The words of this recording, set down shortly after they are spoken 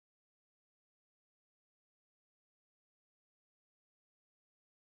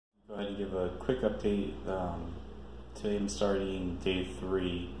Go ahead and give a quick update. Today I'm starting day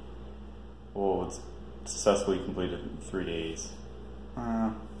 3. Well, it's successfully completed 3 days.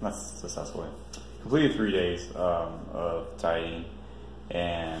 Not successfully. Completed 3 days of dieting,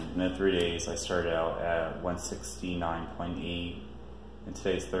 and in the 3 days I started out at 169.8, and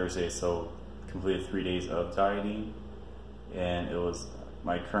today's Thursday, so completed 3 days of dieting, and it was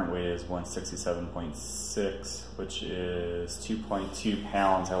my current weight is 167.6, which is 2.2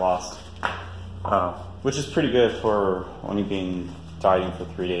 pounds I lost, which is pretty good for only being dieting for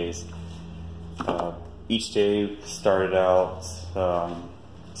 3 days. Each day started out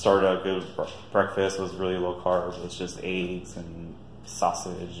good. Breakfast was really low carb. It was just eggs and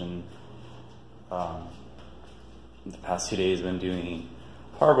sausage, and the past 2 days I've been doing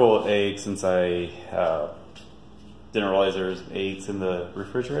hard-boiled eggs since I didn't realize there was eggs in the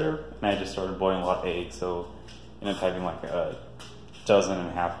refrigerator, and I just started boiling a lot of eggs, so I ended up having like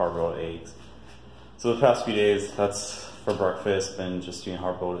 12.5 hard-boiled eggs. So the past few days, that's for breakfast, been just doing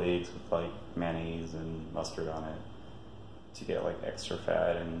hard-boiled eggs with like mayonnaise and mustard on it to get like extra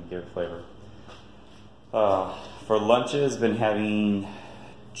fat and give it flavor. For lunches, been having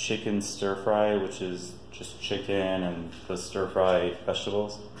chicken stir fry, which is just chicken and the stir fried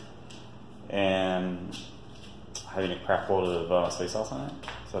vegetables, and having a crack load of soy sauce on it.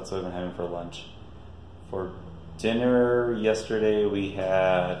 So that's what I've been having for lunch. For dinner, yesterday we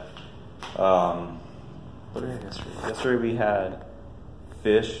had, what did I have yesterday? Yesterday we had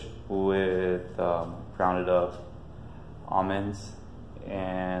fish with grounded up almonds,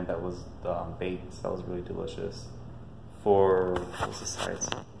 and that was baked. That was really delicious. For, what was the sides?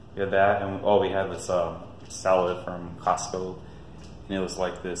 We had that, and we had this salad from Costco, and it was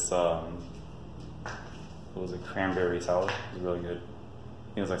like this, it was a cranberry salad. It was really good.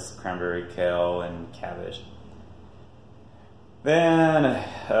 It was like cranberry, kale, and cabbage. Then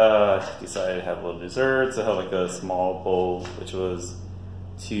decided to have a little dessert. So I had like a small bowl, which was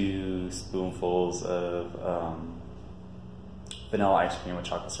 2 spoonfuls of vanilla ice cream with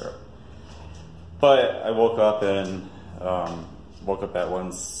chocolate syrup. But I woke up and woke up at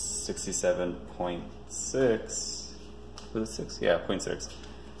 167.6. Was it 6? Yeah, 0.6.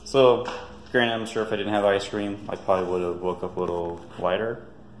 So granted, I'm sure if I didn't have ice cream, I probably would have woke up a little lighter,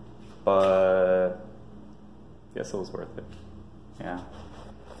 but I guess it was worth it. Yeah,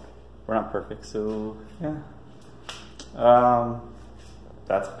 we're not perfect, so yeah.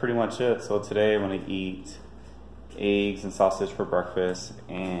 That's pretty much it. So today I'm gonna eat eggs and sausage for breakfast,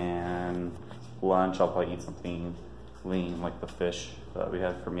 and lunch I'll probably eat something lean like the fish that we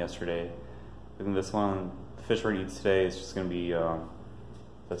had from yesterday. I think this one, the fish we're gonna eat today, is just gonna be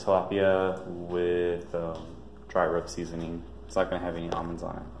the tilapia with dry rub seasoning. It's not gonna have any almonds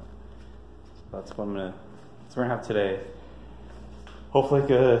on it. So that's what we're gonna have today. Hopefully I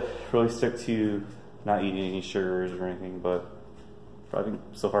could really stick to not eating any sugars or anything, but I think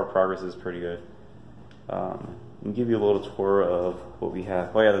so far progress is pretty good. I'll give you a little tour of what we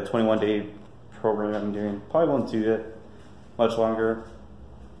have. Oh yeah, the 21-day program I'm doing. Probably won't do it much longer.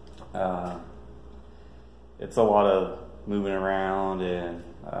 It's a lot of moving around, and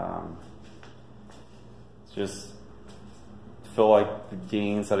just feel like the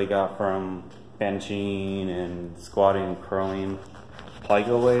gains that I got from benching and squatting and curling probably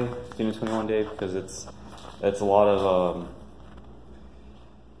go away during the 21-day, because it's a lot of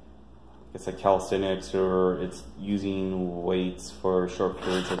it's like calisthenics, or it's using weights for short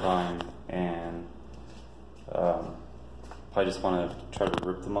periods of time, and I just want to try to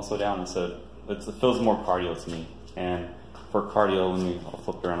rip the muscle down instead. It feels more cardio to me. And for cardio, I'll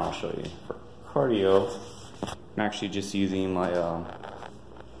flip around, I'll show you. For cardio, I'm actually just using my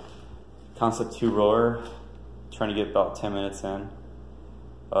Concept 2 rower, trying to get about 10 minutes in,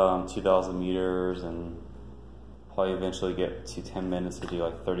 2,000 meters, and probably eventually get to 10 minutes to do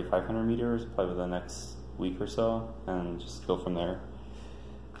like 3,500 meters, probably the next week or so, and just go from there.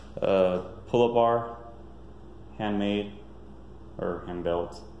 Pull-up bar, handmade, or hand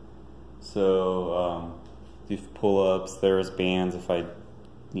built. So do pull-ups. There's bands if I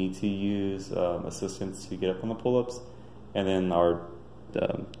need to use assistance to get up on the pull-ups, and then our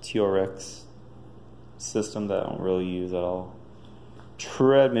TRX system that I don't really use at all.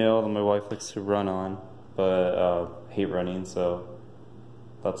 Treadmill that my wife likes to run on, but hate running, so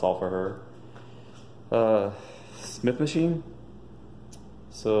that's all for her. Smith machine.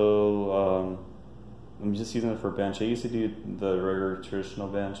 So I'm just using it for bench. I used to do the regular traditional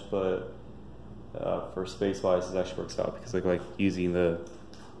bench, but for space wise it actually works out because I like using the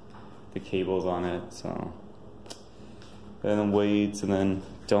cables on it. So, and then weights, and then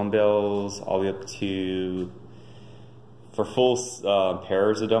dumbbells all the way up to for full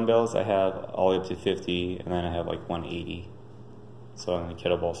pairs of dumbbells, I have all the way up to 50, and then I have like 180. So on the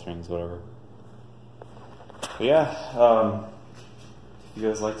kettlebell strings, whatever. But yeah, if you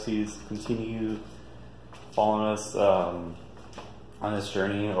guys like to continue following us on this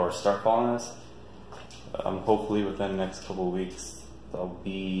journey, or start following us, hopefully within the next couple of weeks,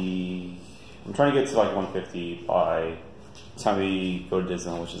 I'm trying to get to like 150 by the time we go to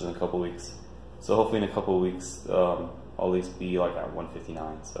Disney, which is in a couple of weeks. So hopefully in a couple of weeks, I'll at least be like at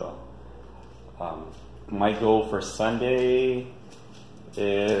 159. So my goal for Sunday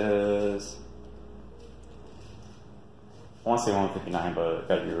is, I want to say 159, but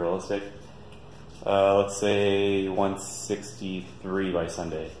gotta be realistic. Let's say 163 by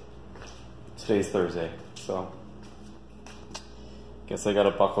Sunday. Today's Thursday, so guess I gotta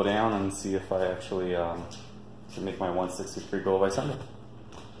buckle down and see if I actually can make my 163 goal by Sunday.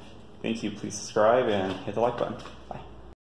 Thank you. Please subscribe and hit the like button. Bye.